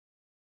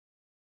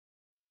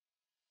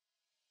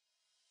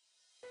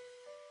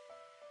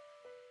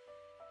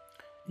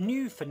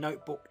New for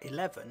Notebook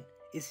 11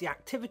 is the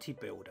Activity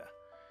Builder.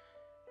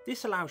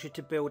 This allows you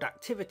to build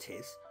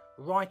activities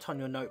right on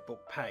your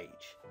notebook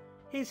page.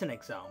 Here's an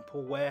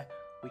example where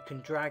we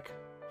can drag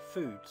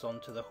foods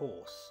onto the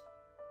horse.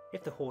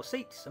 If the horse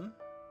eats them,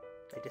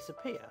 they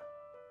disappear.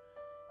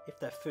 If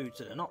they're foods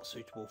that are not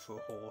suitable for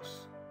a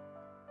horse,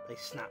 they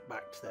snap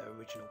back to their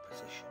original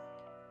position.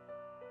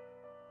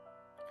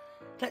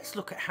 Let's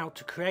look at how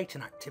to create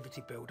an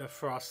activity builder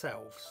for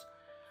ourselves.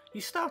 You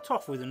start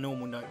off with a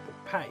normal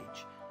notebook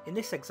page. In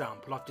this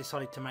example, I've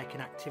decided to make an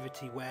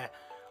activity where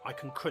I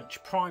can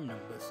crunch prime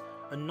numbers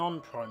and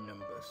non-prime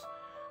numbers.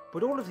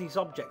 But all of these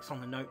objects on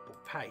the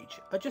notebook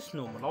page are just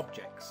normal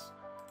objects.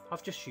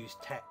 I've just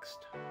used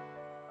text.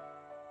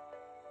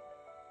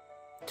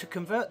 To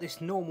convert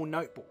this normal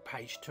notebook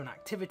page to an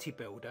activity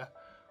builder,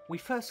 we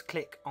first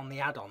click on the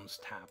Add-ons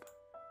tab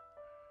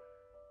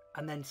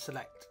and then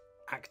select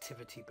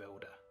Activity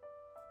Builder.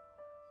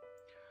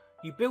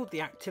 You build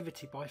the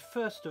activity by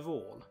first of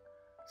all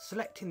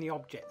selecting the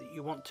object that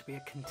you want to be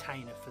a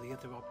container for the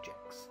other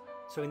objects.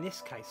 So in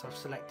this case I've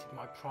selected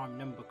my prime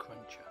number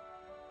cruncher.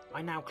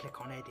 I now click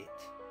on Edit.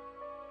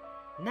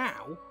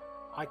 Now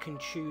I can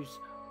choose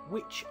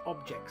which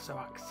objects are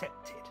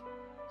accepted.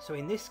 So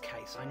in this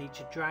case I need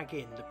to drag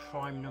in the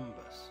prime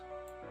numbers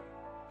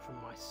from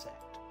my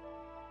set.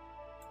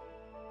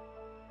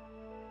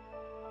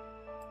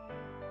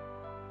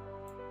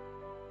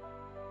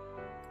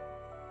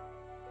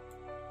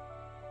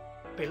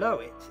 Below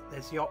it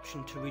there's the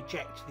option to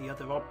reject the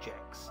other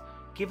objects.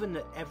 Given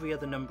that every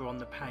other number on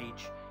the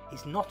page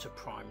is not a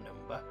prime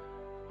number,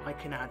 I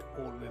can add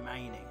all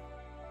remaining.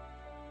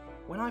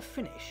 When I've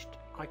finished,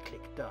 I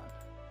click Done.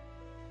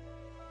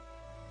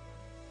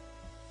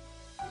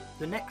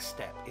 The next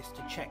step is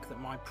to check that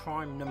my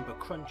prime number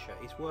cruncher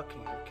is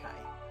working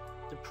okay.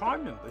 The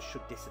prime numbers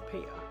should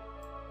disappear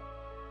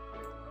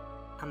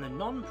and the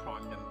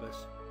non-prime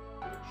numbers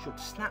should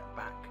snap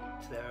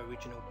back to their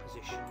original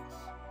positions.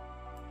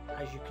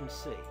 As you can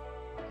see,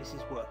 this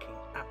is working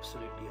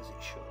absolutely as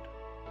it should.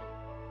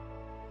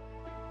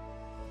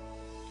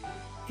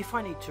 If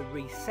I need to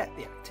reset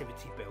the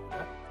activity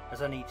builder,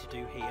 as I need to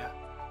do here,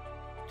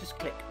 just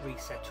click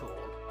Reset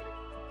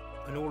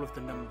All and all of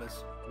the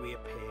numbers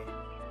reappear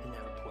in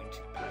their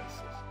appointed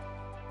places.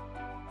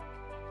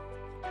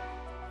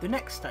 The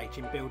next stage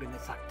in building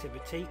this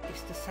activity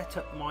is to set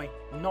up my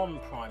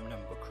non-prime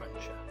number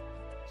cruncher.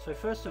 So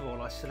first of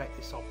all I select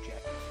this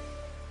object,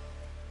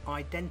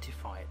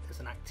 identify it as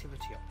an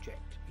activity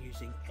object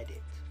using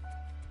Edit.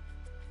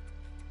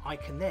 I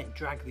can then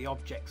drag the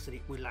objects that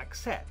it will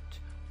accept,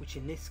 which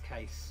in this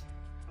case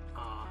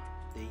are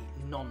the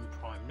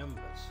non-prime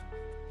numbers.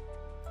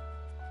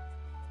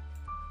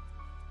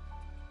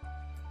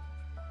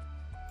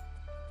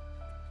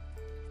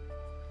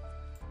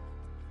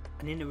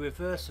 And in the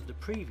reverse of the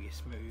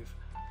previous move,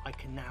 I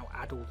can now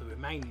add all the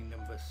remaining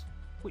numbers,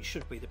 which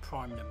should be the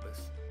prime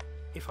numbers,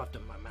 if I've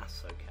done my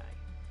maths okay.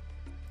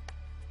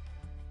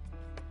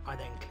 I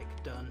then click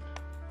Done,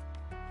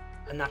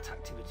 and that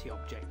activity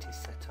object is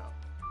set up.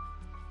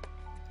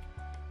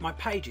 My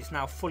page is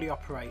now fully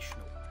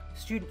operational.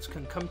 Students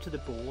can come to the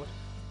board,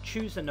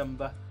 choose a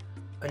number,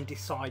 and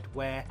decide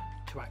where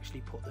to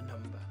actually put the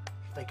number.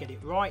 If they get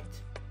it right,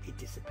 it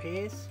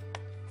disappears.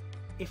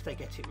 If they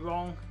get it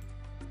wrong,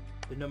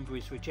 the number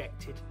is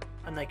rejected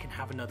and they can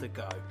have another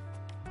go.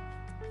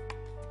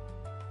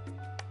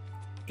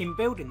 In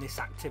building this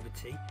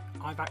activity,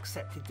 I've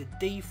accepted the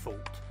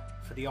default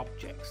for the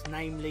objects,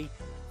 namely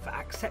for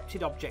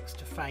accepted objects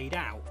to fade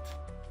out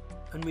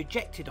and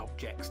rejected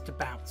objects to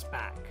bounce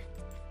back.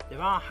 There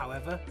are,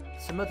 however,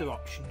 some other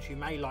options you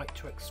may like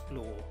to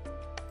explore.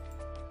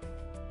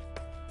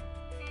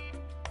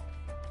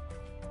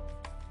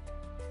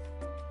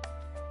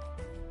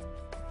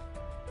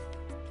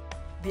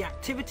 The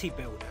Activity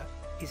Builder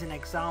is an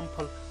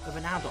example of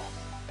an add-on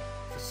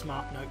for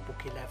Smart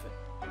Notebook 11.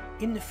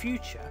 In the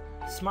future,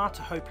 Smart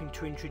are hoping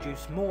to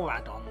introduce more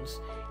add-ons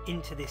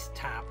into this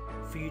tab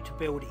for you to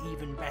build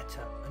even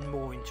better and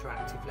more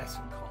interactive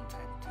lesson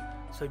content.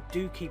 So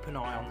do keep an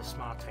eye on the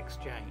Smart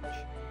Exchange.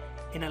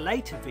 In a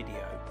later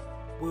video,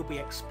 we'll be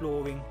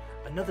exploring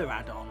another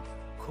add-on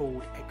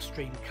called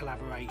Extreme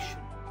Collaboration.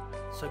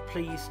 So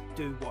please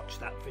do watch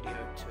that video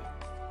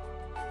too.